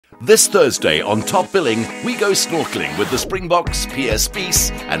This Thursday on Top Billing, we go snorkeling with the Springboks, Pierre Spies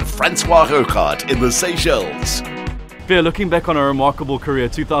and Francois Hougaard in the Seychelles. Pierre, looking back on a remarkable career,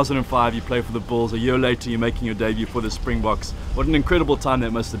 2005 you play for the Bulls, a year later you're making your debut for the Springboks. What an incredible time that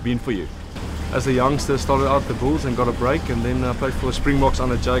must have been for you. As a youngster, started out the Bulls and got a break, and then played for the Springboks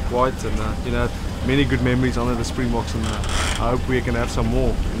under Jake White, and many good memories under the Springboks, and I hope we can have some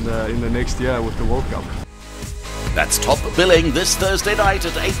more in the next year with the World Cup. That's Top Billing this Thursday night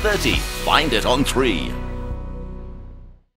at 8:30. Find it on 3.